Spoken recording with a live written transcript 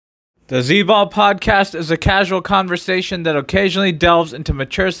The Z-Ball podcast is a casual conversation that occasionally delves into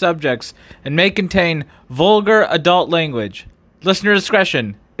mature subjects and may contain vulgar adult language. Listener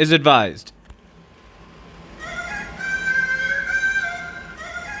discretion is advised.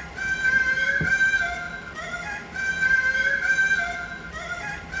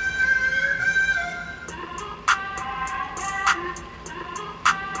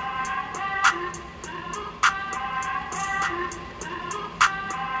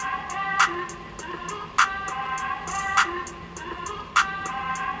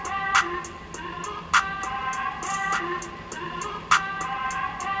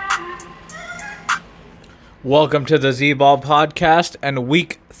 Welcome to the Z-Ball podcast and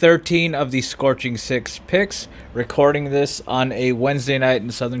week 13 of the Scorching Six picks. Recording this on a Wednesday night in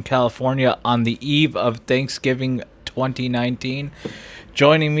Southern California on the eve of Thanksgiving 2019.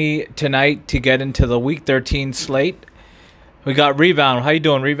 Joining me tonight to get into the week 13 slate, we got Rebound. How you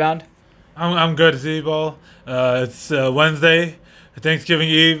doing, Rebound? I'm good, Z-Ball. It's Wednesday, Thanksgiving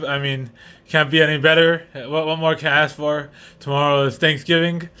Eve. I mean, can't be any better. What more can I ask for? Tomorrow is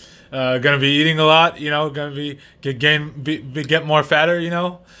Thanksgiving. Gonna be eating a lot, gonna be get more fatter,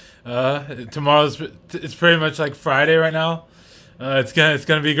 Tomorrow's it's pretty much like Friday right now. It's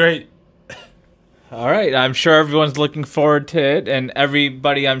gonna be great. All right, I'm sure everyone's looking forward to it, and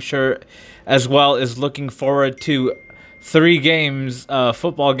everybody I'm sure as well is looking forward to 3 games,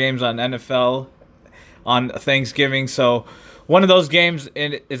 football games on NFL on Thanksgiving. So one of those games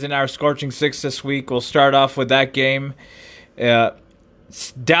is in our Scorching Six this week. We'll start off with that game.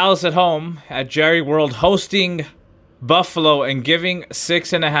 Dallas at home at Jerry World hosting Buffalo and giving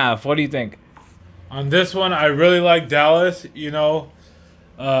 6.5. What do you think? On this one, I really like Dallas. They're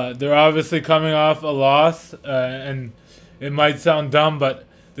obviously coming off a loss, and it might sound dumb, but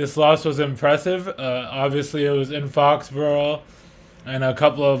this loss was impressive. Obviously, it was in Foxborough, and a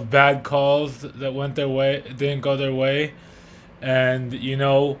couple of bad calls that went their way didn't go their way, and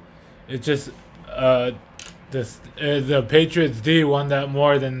it just the Patriots D won that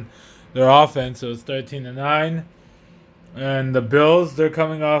more than their offense. So it's 13-9, and the Bills, they're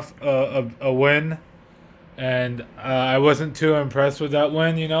coming off a win, and I wasn't too impressed with that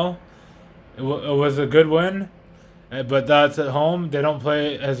win. It was a good win, but that's at home. They don't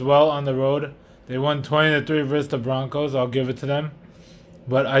play as well on the road. They won 20-3 versus the Broncos. I'll give it to them,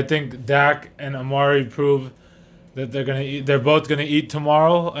 but I think Dak and Amari prove that they're gonna eat. They're both gonna eat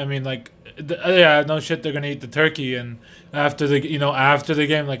tomorrow. I mean, no shit, they're gonna eat the turkey and after the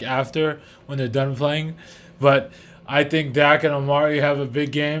game, after when they're done playing. But I think Dak and Amari have a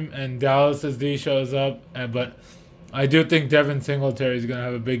big game, and Dallas's D shows up. But I do think Devin Singletary is gonna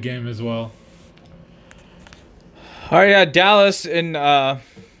have a big game as well. All right, yeah, Dallas in a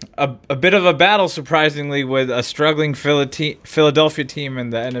bit of a battle, surprisingly, with a struggling Philadelphia team in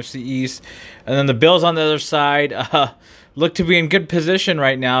the NFC East, and then the Bills on the other side. Look to be in good position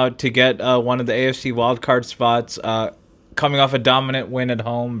right now to get one of the AFC wildcard spots, coming off a dominant win at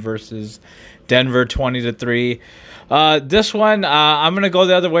home versus Denver 20-3. This one, I'm going to go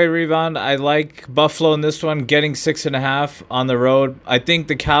the other way, Rebound. I like Buffalo in this one, getting 6.5 on the road. I think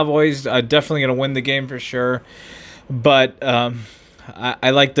the Cowboys are definitely going to win the game for sure, but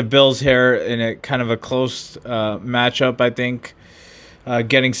I like the Bills here in a kind of a close matchup, I think.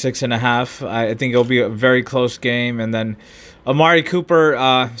 Getting 6.5. I think it'll be a very close game. And then Amari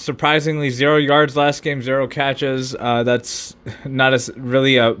Cooper, surprisingly 0 yards last game, 0 catches. That's not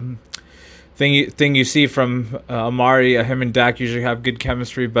really a thing you see from Amari. Him and Dak usually have good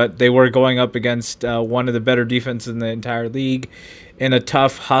chemistry, but they were going up against one of the better defenses in the entire league in a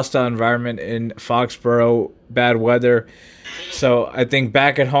tough, hostile environment in Foxborough, bad weather. So I think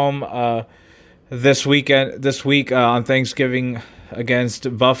back at home this week on Thanksgiving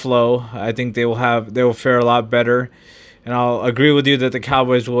against Buffalo, I think they will fare a lot better, and I'll agree with you that the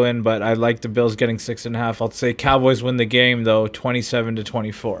Cowboys will win, but I like the Bills getting 6.5. I'll say Cowboys win the game though,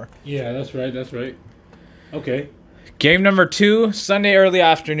 27-24. Yeah, that's right. Okay. Game number 2, Sunday early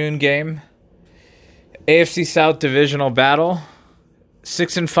afternoon game. AFC South divisional battle.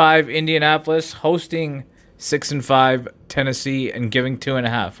 6-5 Indianapolis hosting 6-5 Tennessee and giving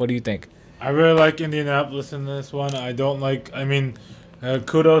 2.5. What do you think? I really like Indianapolis in this one. Kudos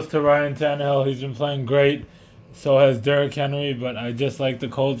to Ryan Tannehill. He's been playing great. So has Derrick Henry, but I just like the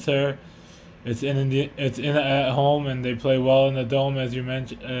Colts here. It's in at home, and they play well in the dome, as you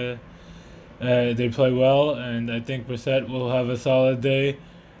mentioned. They play well, and I think Brissett will have a solid day.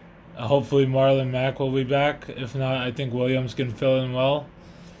 Hopefully Marlon Mack will be back. If not, I think Williams can fill in well.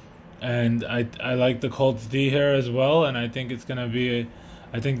 And I like the Colts D here as well, and I think it's gonna be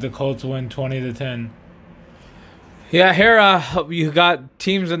I think the Colts win 20-10. Yeah, here you got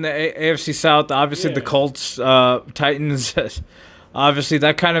teams in the AFC South. Obviously, the Yeah. Colts, Titans. Obviously,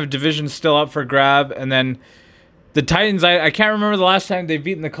 that kind of division's still up for grab. And then the Titans. I can't remember the last time they've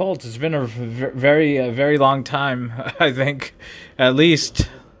beaten the Colts. It's been a very long time. I think at least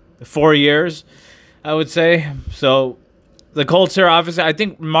 4 years, I would say. So the Colts here, obviously, I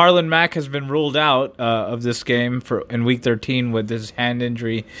think Marlon Mack has been ruled out of this game in Week 13 with his hand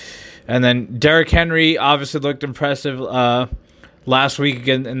injury. And then Derrick Henry obviously looked impressive last week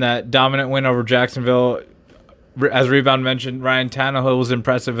again in that dominant win over Jacksonville. As Rebound mentioned, Ryan Tannehill was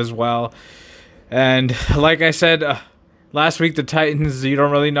impressive as well. And like I said last week, the Titans, you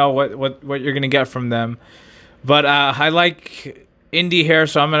don't really know what you're going to get from them. But I like Indy here,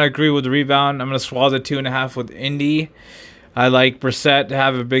 so I'm going to agree with the Rebound. I'm going to swallow the 2.5 with Indy. I like Brissett to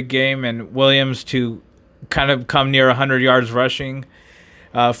have a big game and Williams to kind of come near 100 yards rushing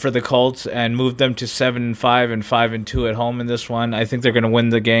for the Colts and move them to 7-5 and 5-2 at home in this one. I think they're going to win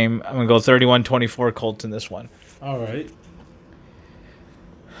the game. I'm going to go 31-24 Colts in this one. All right.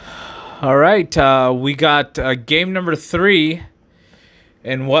 All right. We got game number 3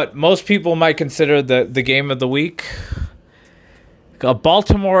 in what most people might consider the game of the week. Got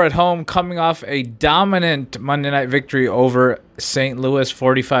Baltimore at home coming off a dominant Monday night victory over St. Louis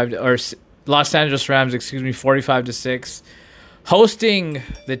 45 or Los Angeles Rams, 45-6. Hosting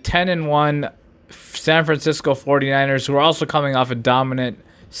the 10-1 San Francisco 49ers, who are also coming off a dominant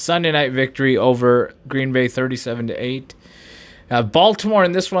Sunday night victory over Green Bay 37-8. Baltimore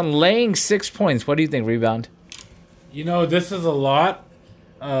in this one laying 6 points. What do you think, Rebound? This is a lot.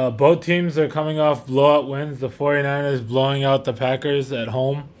 Both teams are coming off blowout wins. The 49ers blowing out the Packers at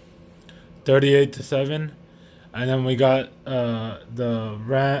home 38-7. And then we got the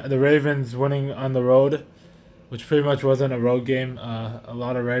Ravens winning on the road, which pretty much wasn't a road game. A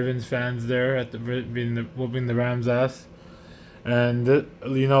lot of Ravens fans there at whooping the Rams' ass. And,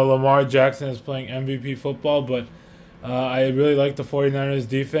 Lamar Jackson is playing MVP football, but I really like the 49ers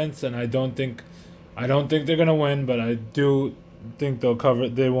defense, and I don't think they're going to win, but I do think they'll cover.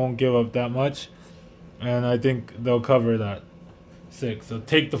 They won't give up that much, and I think they'll cover that 6. So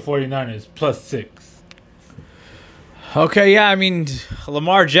take the 49ers plus 6. Okay, yeah, I mean,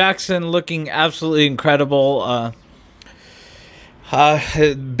 Lamar Jackson looking absolutely incredible.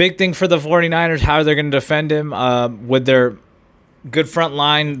 Big thing for the 49ers, how they're going to defend him with their good front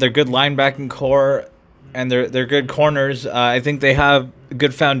line, their good linebacking core, and their good corners. I think they have a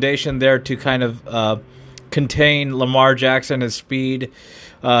good foundation there to kind of contain Lamar Jackson, his speed,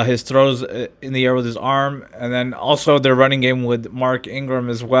 his throws in the air with his arm, and then also their running game with Mark Ingram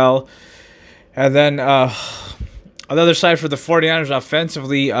as well. And then on the other side for the 49ers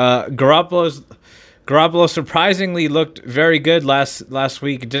offensively, Garoppolo surprisingly looked very good last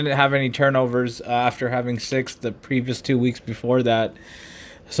week. Didn't have any turnovers after having 6 the previous 2 weeks before that.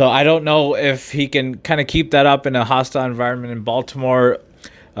 So I don't know if he can kind of keep that up in a hostile environment in Baltimore.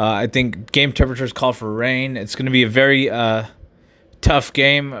 I think game temperatures call for rain. It's going to be a very tough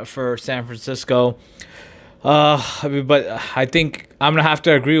game for San Francisco. But I think I'm going to have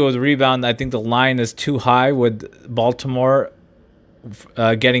to agree with Rebound. I think the line is too high with Baltimore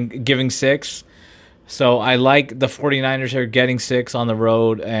giving 6. So I like the 49ers here getting 6 on the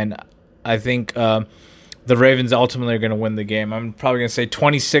road, and I think the Ravens ultimately are going to win the game. I'm probably going to say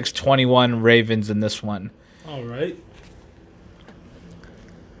 26-21 Ravens in this one. All right.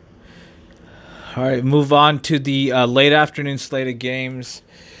 All right, move on to the late afternoon slate of games.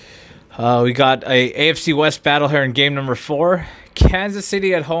 We got a AFC West battle here in game number 4. Kansas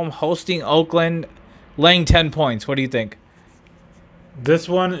City at home hosting Oakland, laying 10 points. What do you think? This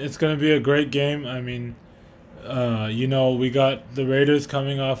one, it's going to be a great game. I mean, we got the Raiders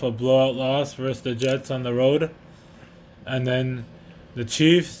coming off a blowout loss versus the Jets on the road, and then the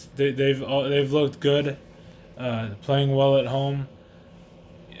Chiefs. They've looked good, playing well at home.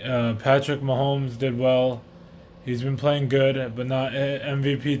 Patrick Mahomes did well. He's been playing good, but not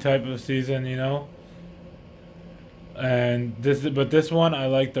MVP type of season, And this one, I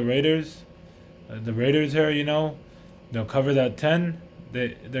like the Raiders. The Raiders here, they'll cover that 10.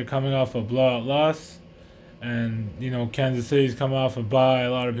 They're coming off a blowout loss. And, Kansas City's coming off a bye.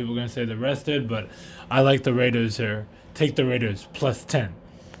 A lot of people are going to say they're rested, but I like the Raiders here. Take the Raiders plus 10.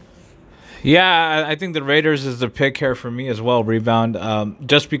 Yeah, I think the Raiders is the pick here for me as well, Rebound.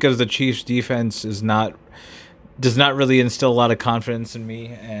 Just because the Chiefs' defense does not really instill a lot of confidence in me.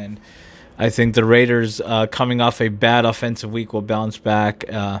 And I think the Raiders, coming off a bad offensive week, will bounce back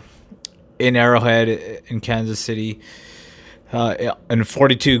in Arrowhead in Kansas City. In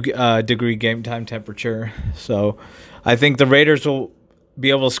 42 degree game time temperature. So I think the Raiders will be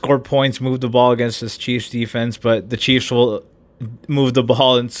able to score points, move the ball against this Chiefs defense, but the Chiefs will move the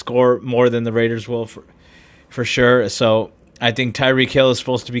ball and score more than the Raiders will for sure. So I think Tyreek Hill is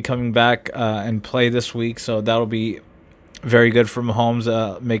supposed to be coming back and play this week, so that'll be very good for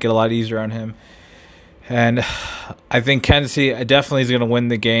Mahomes, make it a lot easier on him. And I think Kansas City definitely is going to win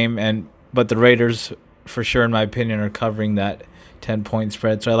the game, but the Raiders, for sure, in my opinion, are covering that 10-point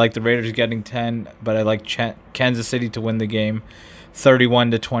spread. So I like the Raiders getting 10, but I like Kansas City to win the game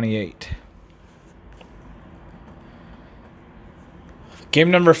 31-28.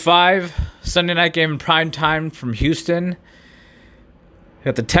 Game number 5, Sunday night game in prime time from Houston. We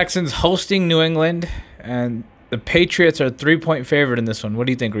got the Texans hosting New England, and the Patriots are a 3-point favorite in this one. What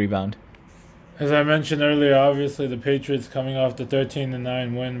do you think, Rebound? As I mentioned earlier, obviously the Patriots coming off the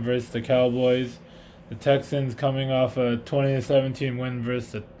 13-9 win versus the Cowboys. The Texans coming off a 20-17 win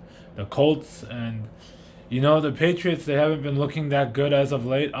versus the Colts. And, the Patriots, they haven't been looking that good as of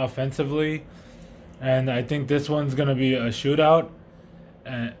late offensively. And I think this one's going to be a shootout.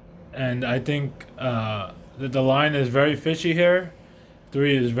 And I think that the line is very fishy here.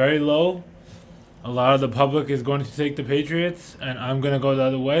 3 is very low. A lot of the public is going to take the Patriots, and I'm going to go the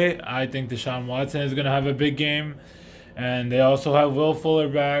other way. I think Deshaun Watson is going to have a big game. And they also have Will Fuller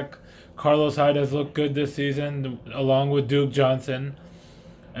back. Carlos Hyde has looked good this season, along with Duke Johnson.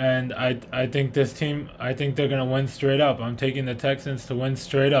 And I think this team, I think they're going to win straight up. I'm taking the Texans to win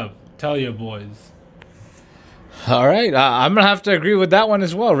straight up. Tell you, boys. All right. I'm going to have to agree with that one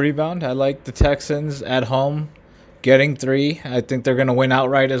as well, Rebound. I like the Texans at home getting 3. I think they're going to win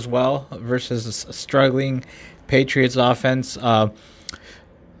outright as well versus a struggling Patriots offense.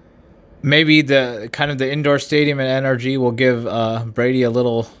 Maybe the indoor stadium and NRG will give Brady a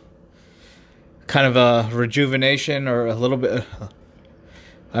little kind of a rejuvenation or a little bit.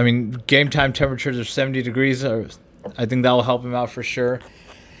 I mean, game time temperatures are 70 degrees. I think that will help him out for sure.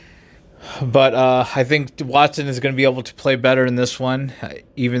 But I think Watson is going to be able to play better in this one,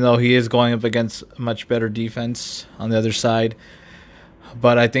 even though he is going up against a much better defense on the other side.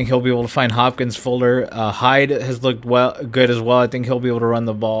 But I think he'll be able to find Hopkins, Fuller. Hyde has looked good as well. I think he'll be able to run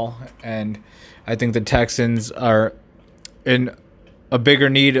the ball. And I think the Texans are in a bigger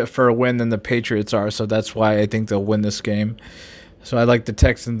need for a win than the Patriots are. So that's why I think they'll win this game. So I like the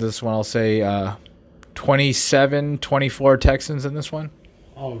Texans this one. I'll say 27-24 Texans in this one.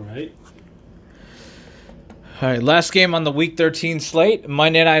 All right. All right, last game on the Week 13 slate,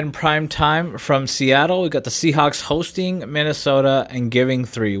 Monday night in prime time from Seattle. We got the Seahawks hosting Minnesota and giving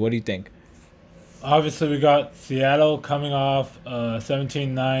 3. What do you think? Obviously, we got Seattle coming off a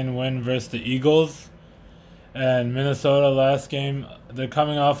 17-9 win versus the Eagles. And Minnesota last game, they're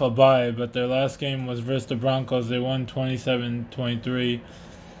coming off a bye, but their last game was versus the Broncos. They won 27-23.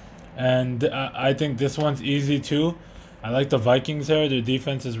 And I think this one's easy too. I like the Vikings here. Their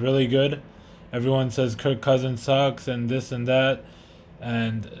defense is really good. Everyone says Kirk Cousins sucks and this and that.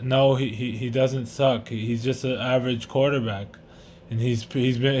 And no, he doesn't suck. He's just an average quarterback. And he's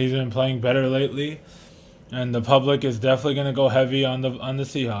been playing better lately. And the public is definitely going to go heavy on the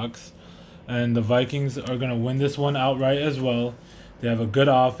Seahawks. And the Vikings are going to win this one outright as well. They have a good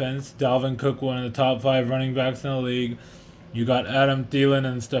offense. Dalvin Cook, one of the top 5 running backs in the league. You got Adam Thielen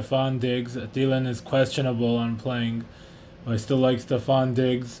and Stephon Diggs. Thielen is questionable on playing. But I still like Stephon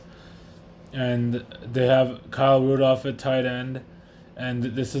Diggs. And they have Kyle Rudolph at tight end. And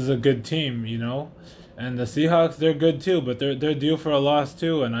this is a good team, And the Seahawks, they're good too, but they're due for a loss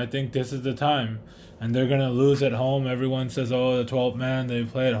too. And I think this is the time. And they're going to lose at home. Everyone says, the 12th man, they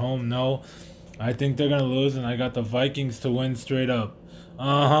play at home. No, I think they're going to lose, and I got the Vikings to win straight up.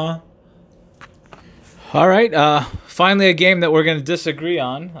 Uh-huh. All right. Finally, a game that we're going to disagree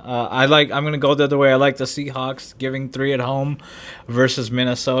on. I'm going to go the other way. I like the Seahawks giving 3 at home versus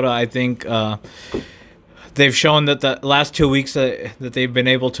Minnesota. I think they've shown that the last 2 weeks that they've been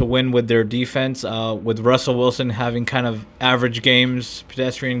able to win with their defense, with Russell Wilson having kind of average games,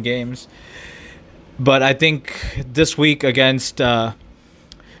 pedestrian games. But I think this week against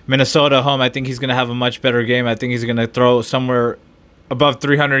Minnesota home, I think he's going to have a much better game. I think he's going to throw somewhere above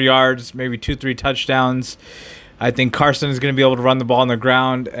 300 yards, maybe 2-3 touchdowns. I think Carson is going to be able to run the ball on the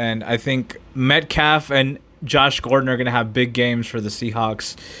ground, and I think Metcalf and Josh Gordon are going to have big games for the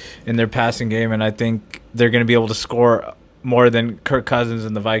Seahawks in their passing game, and I think they're going to be able to score more than Kirk Cousins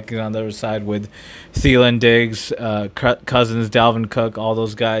and the Vikings on the other side with Thielen, Diggs, Cousins, Dalvin Cook, all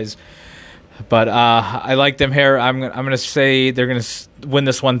those guys. But I like them here. I'm going to say they're going to win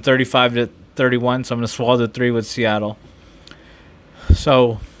this one 35-31, so I'm going to swallow the 3 with Seattle.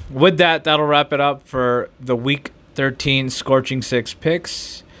 So with that, that'll wrap it up for the Week 13 Scorching Six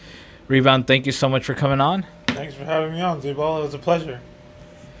picks. Rebound, thank you so much for coming on. Thanks for having me on, Z-Ball. It was a pleasure.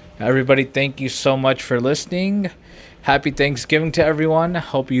 Everybody, thank you so much for listening. Happy Thanksgiving to everyone.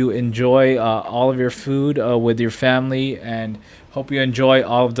 Hope you enjoy all of your food with your family, and hope you enjoy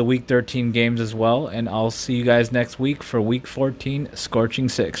all of the Week 13 games as well. And I'll see you guys next week for Week 14 Scorching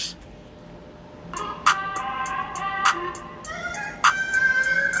Six.